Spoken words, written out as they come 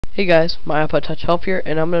Hey guys, Myipodtouchhelp here,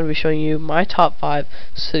 and I'm going to be showing you my top 5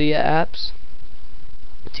 cydia apps.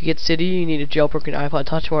 To get cydia, you need a jailbroken iPod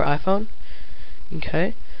Touch or iPhone.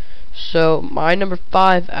 Okay, so my number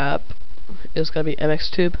 5 app is going to be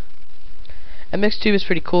MxTube. MxTube is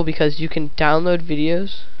pretty cool because you can download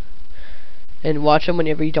videos and watch them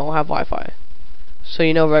whenever you don't have Wi-Fi. So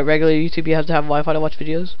you know, regular YouTube you have to have Wi-Fi to watch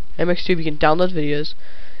videos. MxTube you can download videos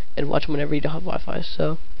and watch them whenever you don't have Wi-Fi.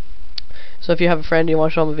 So if you have a friend and you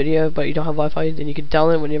want to show them a video but you don't have Wi-Fi, then you can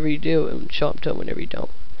download it whenever you do and show them to them whenever you don't.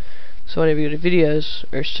 So whenever you go to videos,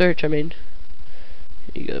 or search, you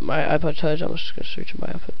go to my iPod Touch. I'm just going to search my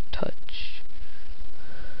iPod Touch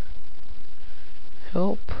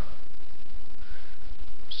help.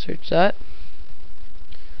 Search that.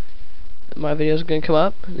 My video is going to come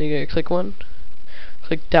up, and then you're going to click one.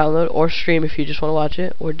 Click download or stream if you just want to watch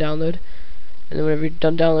it, or download. And then whenever you're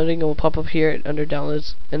done downloading, it will pop up here under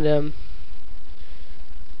downloads, and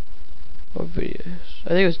or videos.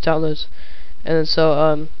 I think it was downloads. And then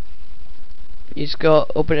so you just go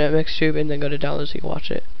open it at MxTube and then go to downloads so you can watch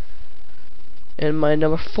it. And my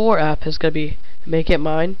number 4 app is gonna be Make It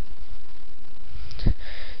Mine.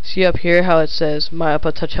 See up here how it says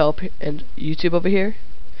Myipodtouchhelp and YouTube over here?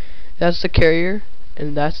 That's the carrier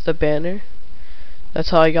and that's the banner.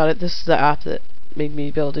 That's how I got it. This is the app that made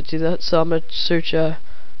me be able to do that. So I'm gonna search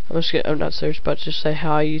not search, but just say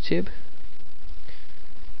hi YouTube.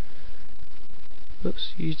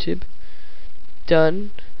 Oops, YouTube.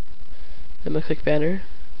 Done. I'm gonna click banner.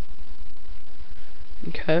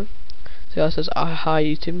 Okay. So it says hi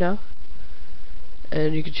YouTube now.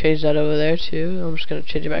 And you can change that over there too. I'm just gonna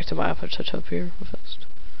change it back to my iPod Touch up here first.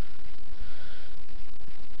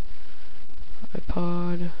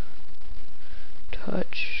 iPod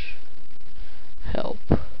Touch help.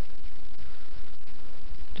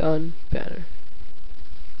 Done. Banner.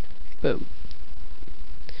 Boom.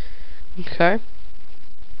 Okay.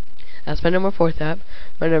 That's my number 4th app.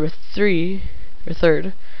 My number 3 or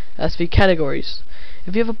 3rd has to be categories.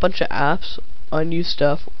 If you have a bunch of apps, unused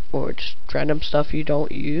stuff, or just random stuff you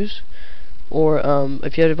don't use, or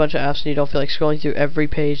if you have a bunch of apps and you don't feel like scrolling through every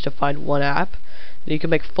page to find one app, then you can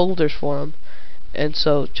make folders for them. And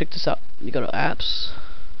so check this out. You go to apps,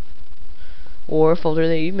 or a folder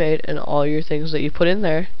that you made, and all your things that you put in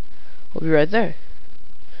there will be right there.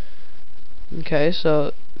 Okay,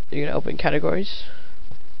 so you're gonna open categories.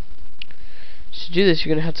 To do this,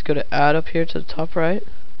 you're gonna have to go to add up here to the top right.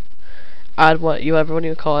 Add what you ever want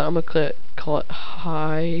to call it. I'm gonna call it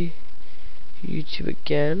hi YouTube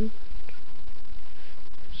again.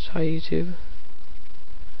 Just hi YouTube.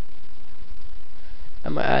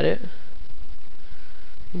 I'm gonna add it.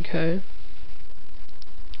 Okay.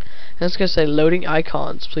 And it's gonna say loading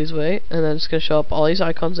icons. Please wait. And then it's gonna show up all these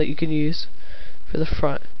icons that you can use for the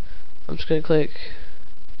front. I'm just gonna click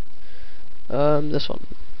this one.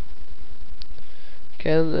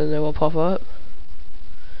 Okay, and then it will pop up.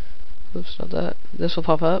 Oops, not that. This will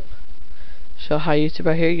pop up. Show hi YouTube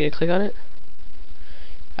right here. You're gonna click on it.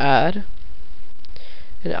 Add.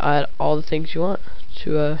 And add all the things you want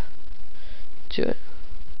to it.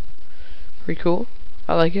 Pretty cool.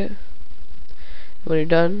 I like it. When you're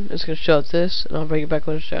done, it's gonna show up this, and I'll bring it back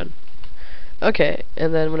when it's done. Okay,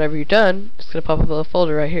 and then whenever you're done, it's gonna pop up a little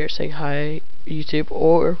folder right here saying hi YouTube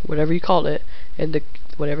or whatever you called it, and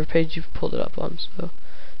whatever page you've pulled it up on. So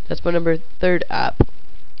that's my number 3rd app.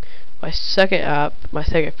 My 2nd app, my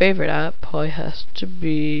 2nd favorite app, probably has to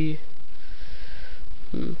be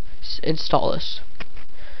Installous.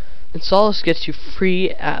 Installous gets you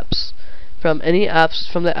free apps from any apps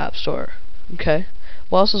from the App Store. Okay.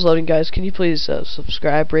 While this is loading, guys, can you please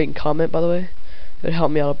subscribe, rate, and comment? By the way, it would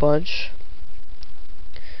help me out a bunch.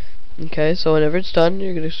 Okay, so whenever it's done,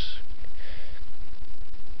 you're gonna.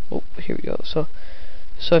 Oh, here we go. So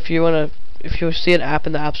if you see an app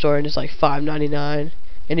in the App Store and it's like $5.99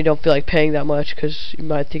 and you don't feel like paying that much because you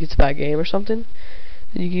might think it's a bad game or something,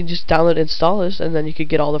 then you can just download Installous and then you can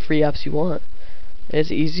get all the free apps you want. And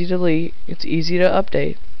it's easy to delete. It's easy to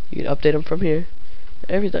update. You can update them from here.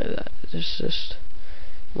 Everything like that. It's just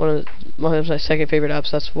one of my 2nd favorite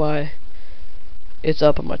apps. That's why it's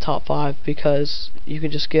up in my top 5, because you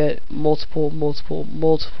can just get multiple,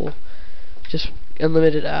 just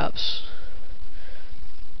unlimited apps.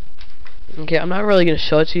 Okay, I'm not really gonna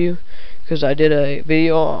show it to you because I did a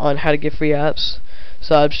video on how to get free apps,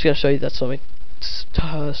 so I'm just gonna show you. That's my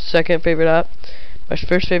 2nd favorite app. My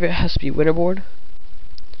 1st favorite has to be Winterboard,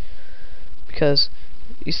 because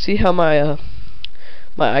you see how my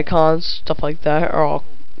icons, stuff like that, are all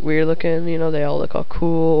weird looking. You know, they all look all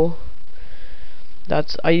cool.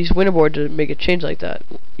 I use Winterboard to make it change like that.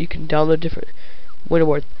 You can download different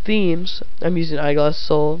Winterboard themes. I'm using Eyeglass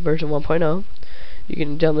Soul version 1.0. You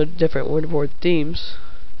can download different Winterboard themes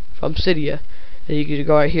from Cydia, and you can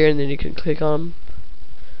go right here and then you can click on them,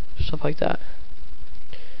 stuff like that,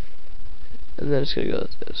 and then it's gonna go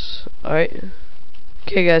like this. Alright.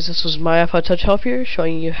 Okay guys, this was Myipodtouchhelp here,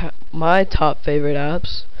 showing you my top favorite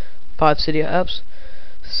apps, 5 Cydia apps.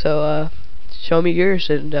 So show me yours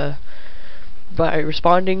and by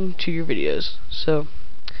responding to your videos. So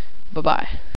bye bye.